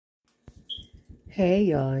Hey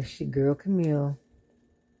y'all, it's your girl Camille.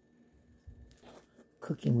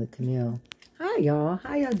 Cooking with Camille. Hi y'all,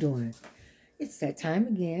 how y'all doing? It's that time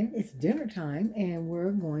again. It's dinner time and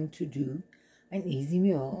we're going to do an easy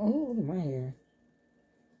meal. Oh, look at my hair.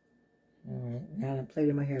 Alright, now I'm playing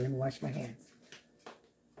in my hair. Let me wash my hands.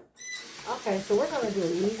 Okay, so we're going to do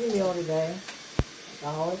an easy meal today. That's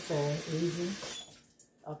all it says, easy.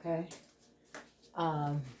 Okay.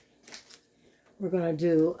 We're going to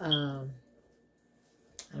do,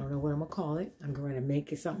 I don't know what I'm going to call it. I'm going to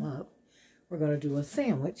make something up. We're going to do a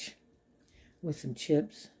sandwich with some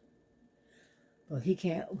chips. Well, he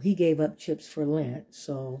gave up chips for Lent,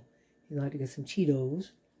 so he'd like to get some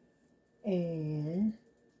Cheetos. And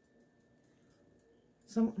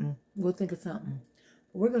something. We'll think of something.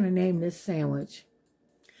 We're going to name this sandwich,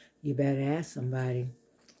 You Better Ask Somebody.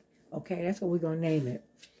 Okay, that's what we're going to name it.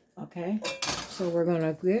 Okay, so we're going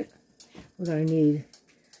to need,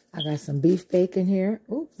 I got some beef bacon here.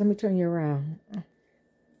 Oops, let me turn you around.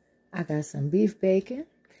 I got some beef bacon.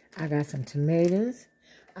 I got some tomatoes.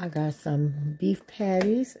 I got some beef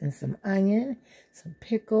patties and some onion, some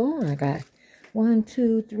pickle. And I got 1,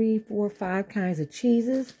 2, 3, 4, 5 kinds of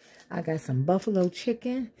cheeses. I got some buffalo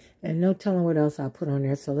chicken and no telling what else I'll put on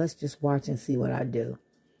there. So let's just watch and see what I do.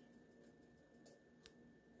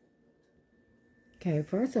 Okay,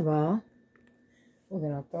 first of all, we're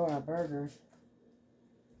going to throw our burgers.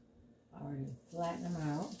 I already flatten them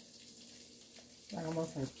out. Like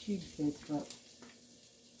almost like cube sticks, but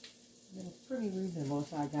it's pretty reasonable,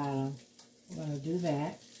 so I got them. We're going to do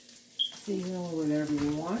that. Season them with whatever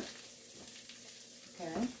you want.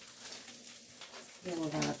 Okay. Then we're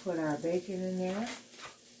going to put our bacon in there.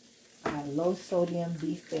 Low sodium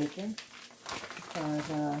beef bacon. Because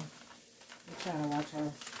we try to watch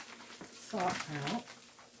our salt count.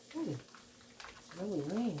 Ooh, it's really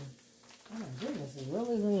lean. Oh my goodness, it's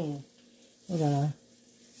really lean. We're going to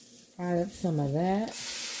fry up some of that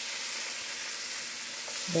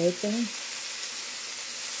bacon.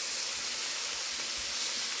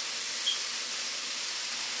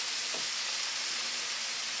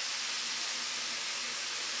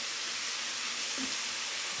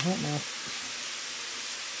 I hope my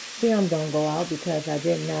film don't go out because I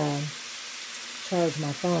didn't charge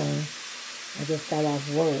my phone. I just got off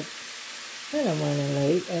work. And I'm running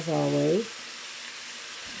late, as always.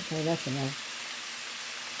 Okay, that's enough.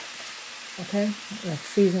 Okay, let's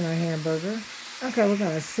season our hamburger. Okay, we're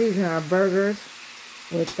going to season our burgers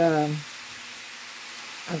with, I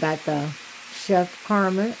got the Chef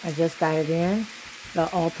Carmen. I just got it in. The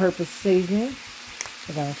all-purpose seasoning.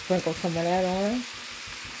 We're going to sprinkle some of that on.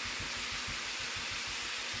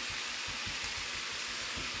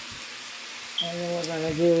 And then we're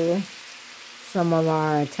going to do some of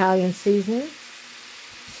our Italian seasoning.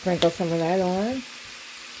 Sprinkle some of that on.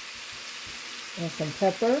 And some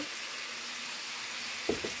pepper.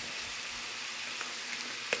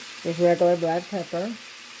 Just regular black pepper.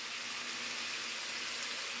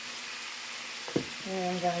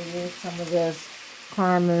 And I'm going to use some of this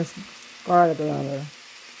Carmen's garlic butter.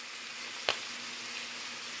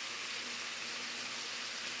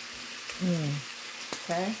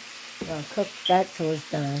 Okay. I'm going to cook that till it's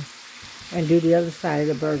done. And do the other side of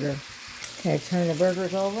the burger. Okay, turn the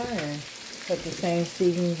burgers over and put the same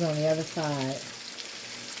seasonings on the other side.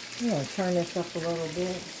 I'm going to turn this up a little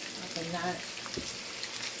bit.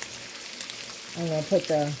 I'm going to put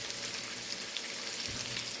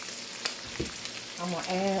I'm going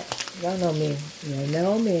to add, y'all know me. You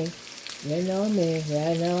know me. You know me.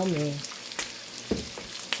 You know me.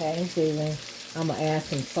 Same seasoning. I'm going to add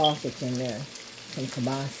some sausage in there. Some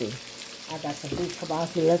kibasi. I got some beef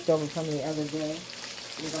kibasi left over from the other day.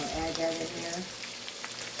 We're going to add that in there.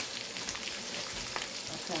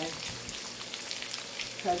 Okay.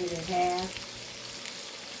 Cut it in half.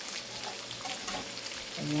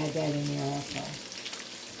 And add that in there also.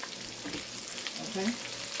 Okay.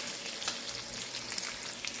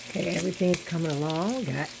 Okay, everything's coming along. We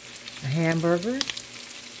got a hamburger.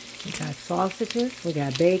 We got sausages. We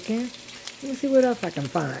got bacon. Let me see what else I can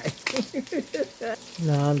find.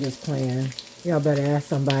 No, I'm just playing. Y'all better ask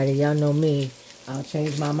somebody. Y'all know me. I'll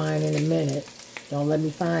change my mind in a minute. Don't let me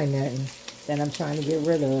find nothing that I'm trying to get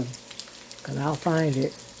rid of. Because I'll find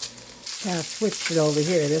it. I switched it over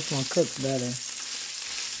here. This one cooks better.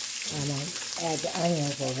 I'm going to add the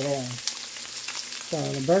onions over there. So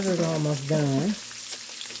the burger's almost done.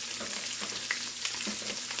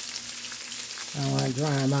 I want to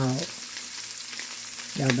dry them out.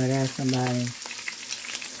 Y'all better ask somebody.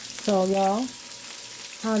 So y'all,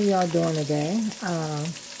 how are y'all doing today? I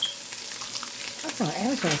was going to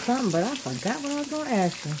ask y'all something, but I forgot what I was going to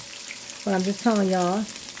ask you. But I'm just telling y'all,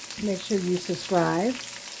 make sure you subscribe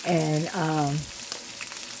and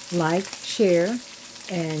like, share.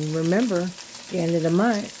 And remember, at the end of the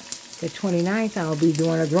month, the 29th, I'll be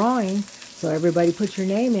doing a drawing. So everybody put your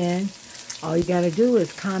name in. All you got to do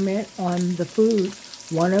is comment on the food.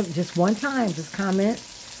 Just one time. Just comment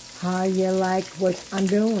how you like what I'm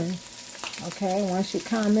doing. Okay, once you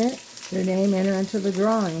comment, your name enter into the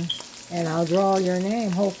drawing. And I'll draw your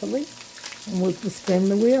name, hopefully. And we'll spin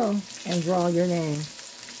the wheel and draw your name.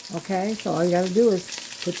 Okay, so all you got to do is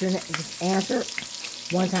put your just answer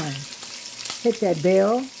one time. Hit that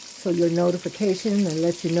bell so your notification and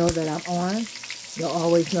let you know that I'm on. You'll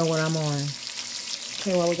always know when I'm on.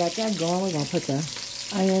 Okay, well, we got that going. We're going to put the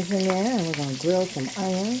onions in there, and we're going to grill some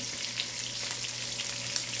onions.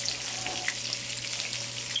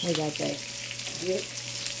 We got that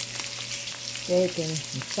bacon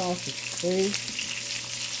and sausage,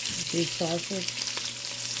 beef sausage.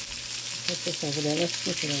 Put this over there. Let's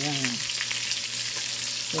flip it around.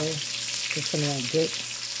 Okay, get some of that good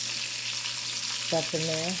stuff in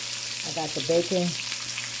there. I got the bacon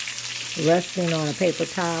resting on a paper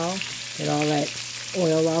towel. Get all that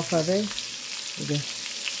oil off of it.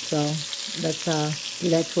 So let's do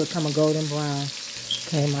that till it come a golden brown.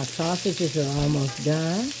 Okay, my sausages are almost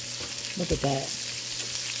done. Look at that.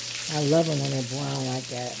 I love them when they're brown like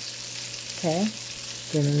that. Okay,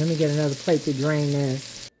 then let me get another plate to drain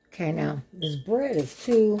this. Okay, now this bread is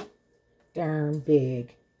too darn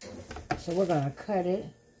big, so we're gonna cut it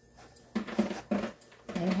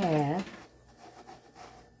in half.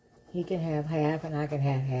 He can have half and I can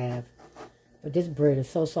have half. But this bread is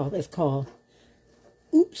so soft. It's called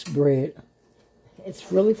Oops bread.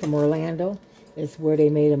 It's really from Orlando. It's where they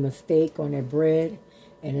made a mistake on their bread.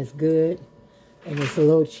 And it's good. And it's a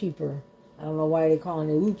little cheaper. I don't know why they calling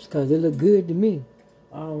it Oops, because it look good to me.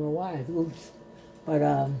 I don't know why it's Oops.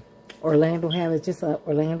 But Orlando have it, just a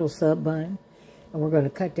Orlando sub bun. And we're going to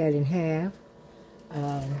cut that in half.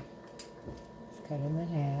 Let's cut them in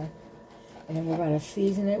half. And then we're going to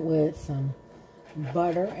season it with some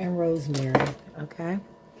butter and rosemary. Okay.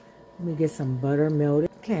 Let me get some butter melted.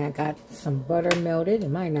 Okay, I got some butter melted. It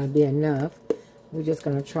might not be enough. We're just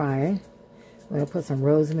going to try it. We're going to put some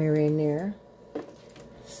rosemary in there.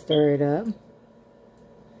 Stir it up.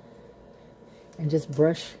 And just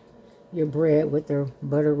brush your bread with the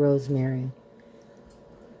butter rosemary.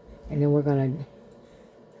 And then we're going to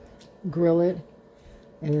grill it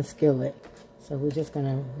in the skillet. So we're just going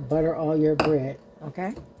to butter all your bread.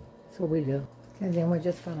 Okay? That's what we do. And then we're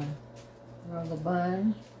just going to roll the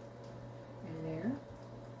bun in there.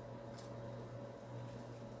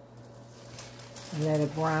 And let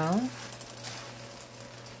it brown.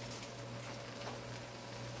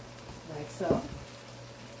 Like so.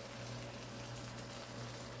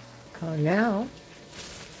 So now,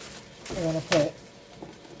 we're going to put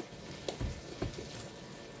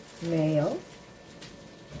mayo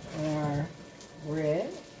on our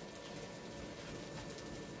bread.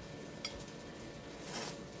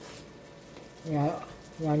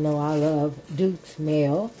 Y'all know I love Duke's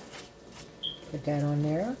mayo. Put that on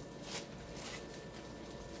there.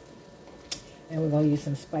 And we're going to use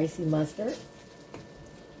some spicy mustard.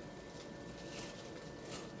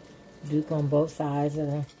 Duke on both sides of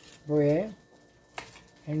the bread.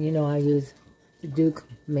 And you know I use the Duke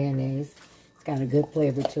mayonnaise. It's got a good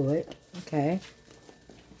flavor to it. Okay.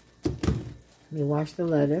 Let me wash the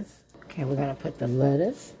lettuce. Okay, we're going to put the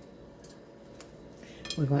lettuce.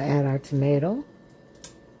 We're going to add our tomato.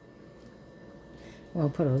 We're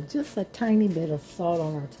going to put just a tiny bit of salt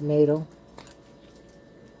on our tomato.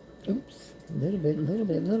 Oops, a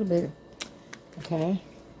little bit. Okay.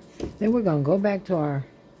 Then we're going to go back to our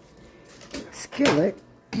skillet.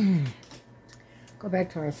 Go back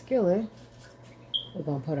to our skillet. We're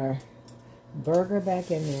going to put our burger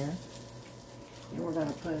back in there. And we're going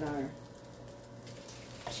to put our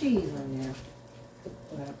cheese on there.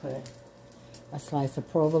 We're going to put a slice of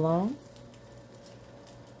provolone.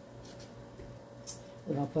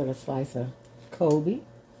 We're going to put a slice of Kobe.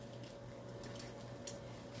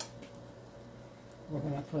 We're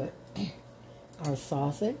going to put our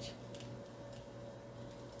sausage.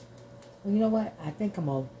 Well, you know what? I think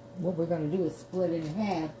what we're going to do is split it in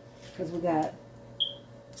half, because we got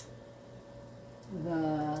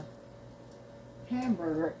the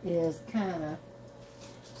hamburger is kind of,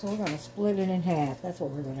 so we're going to split it in half. That's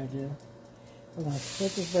what we're going to do. We're going to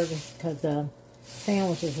split this burger because the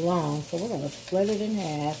sandwich is long, so we're going to split it in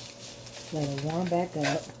half, let it warm back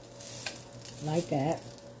up, like that.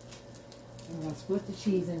 And we're going to split the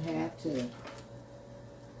cheese in half too.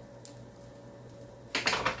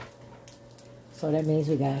 So that means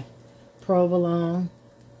we got provolone,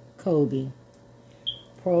 Kobe,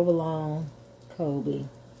 provolone Kobe,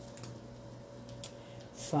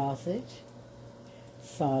 sausage,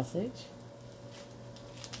 and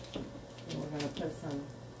we're going to put some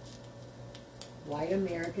white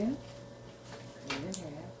American,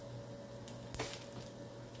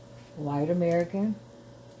 white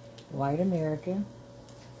American,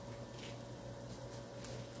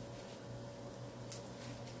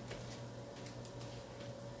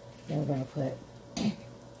 then we're going to put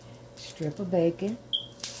strip of bacon,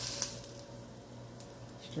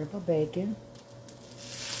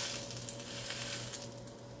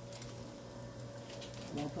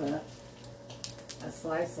 we'll put a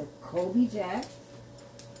slice of Kobe Jack.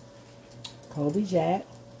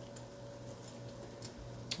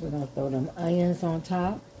 We're going to throw them onions on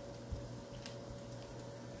top.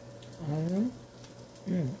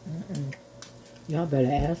 Y'all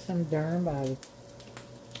better add some darn body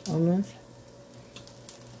onions.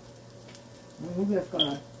 We're just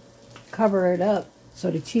going to cover it up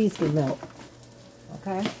so the cheese can melt.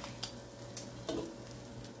 Okay?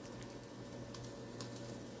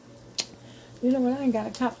 You know what? I ain't got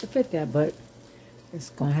a top to fit that, but it's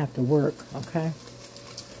going to have to work. Okay?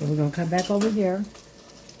 So we're going to come back over here.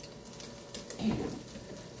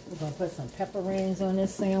 We're going to put some pepper rings on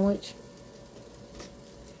this sandwich.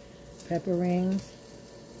 Pepper rings.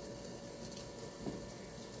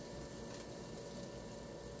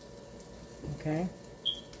 Okay.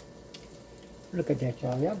 Look at that,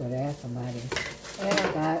 y'all. Y'all better ask somebody. And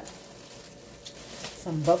I got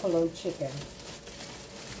some buffalo chicken.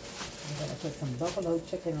 I'm going to put some buffalo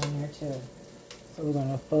chicken on there too. So we're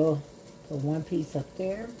going to put one piece up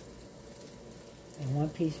there and one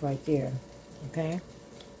piece right there. Okay.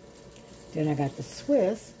 Then I got the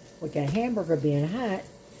Swiss. With that hamburger being hot,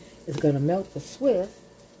 it's going to melt the Swiss.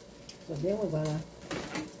 So then we're going to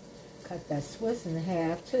cut that Swiss in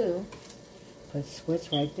half too. Put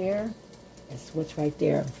Swiss right there and Swiss right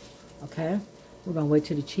there. Okay? We're going to wait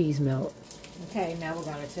till the cheese melt. Okay, now we're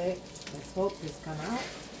going to take, let's hope this come out.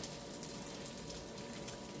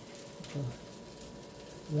 Put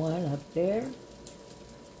one up there.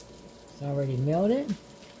 It's already melted.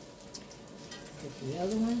 Get the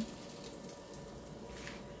other one.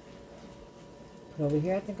 Put over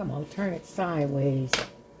here. I think I'm going to turn it sideways.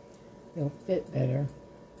 It'll fit better.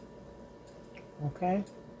 Okay?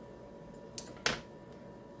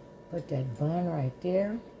 Put that bun right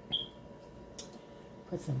there.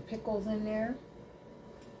 Put some pickles in there.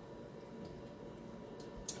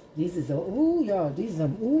 These is ooh, y'all. These are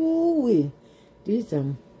ooh, these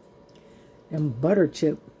them butter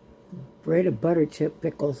chip, grated butter chip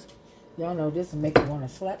pickles. Y'all know this will make you want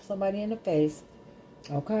to slap somebody in the face.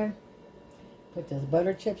 Okay. Put those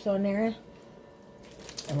butter chips on there,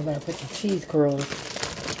 and we're gonna put the cheese curls.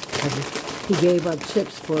 He gave up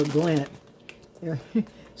chips for Glenn.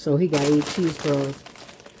 So he got to eat cheese curls.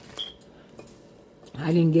 I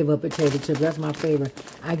didn't give up potato chips. That's my favorite.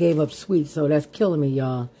 I gave up sweets, so that's killing me,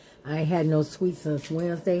 y'all. I ain't had no sweets since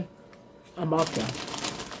Wednesday. I'm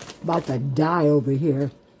about to die over here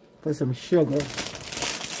for some sugar.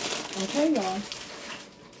 Okay, y'all.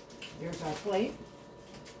 Here's our plate.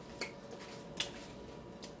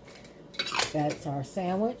 That's our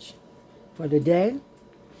sandwich for the day.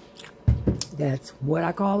 That's what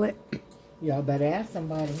I call it. Y'all better ask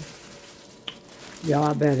somebody.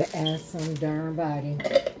 Y'all better ask some darn body.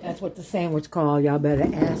 That's what the sandwich called. Y'all better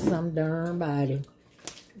ask some darn body.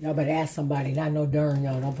 Y'all better ask somebody. Not no darn,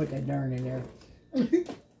 y'all. Don't put that darn in there.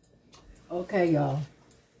 Okay, y'all.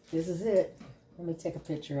 This is it. Let me take a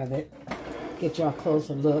picture of it. Get y'all a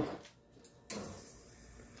closer look.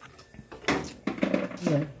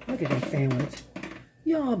 Yeah, look at that sandwich.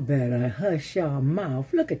 Y'all better hush y'all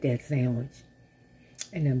mouth. Look at that sandwich.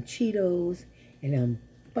 And them Cheetos and them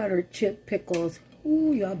butter chip pickles.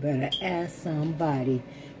 Ooh, y'all better ask somebody.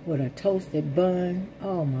 With a toasted bun.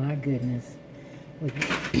 Oh my goodness. With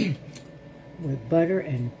butter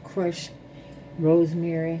and crushed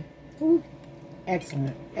rosemary. Ooh,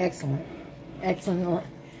 excellent, excellent, excellent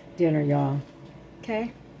dinner, y'all.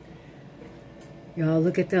 Okay? Y'all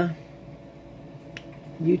look at the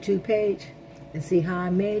YouTube page and see how I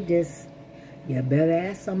made this. You better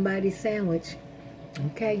ask somebody's sandwich.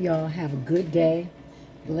 Okay, y'all, have a good day.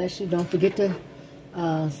 Bless you. Don't forget to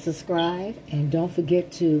subscribe, and don't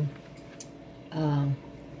forget to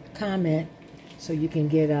comment so you can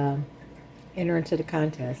get enter into the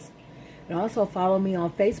contest. And also follow me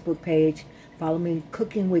on Facebook page. Follow me,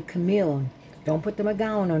 Cooking with Camille. Don't put the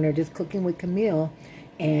McGowan on there, just Cooking with Camille,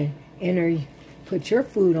 and put your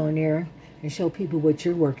food on there and show people what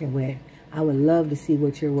you're working with. I would love to see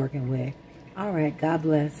what you're working with. All right, God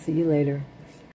bless. See you later.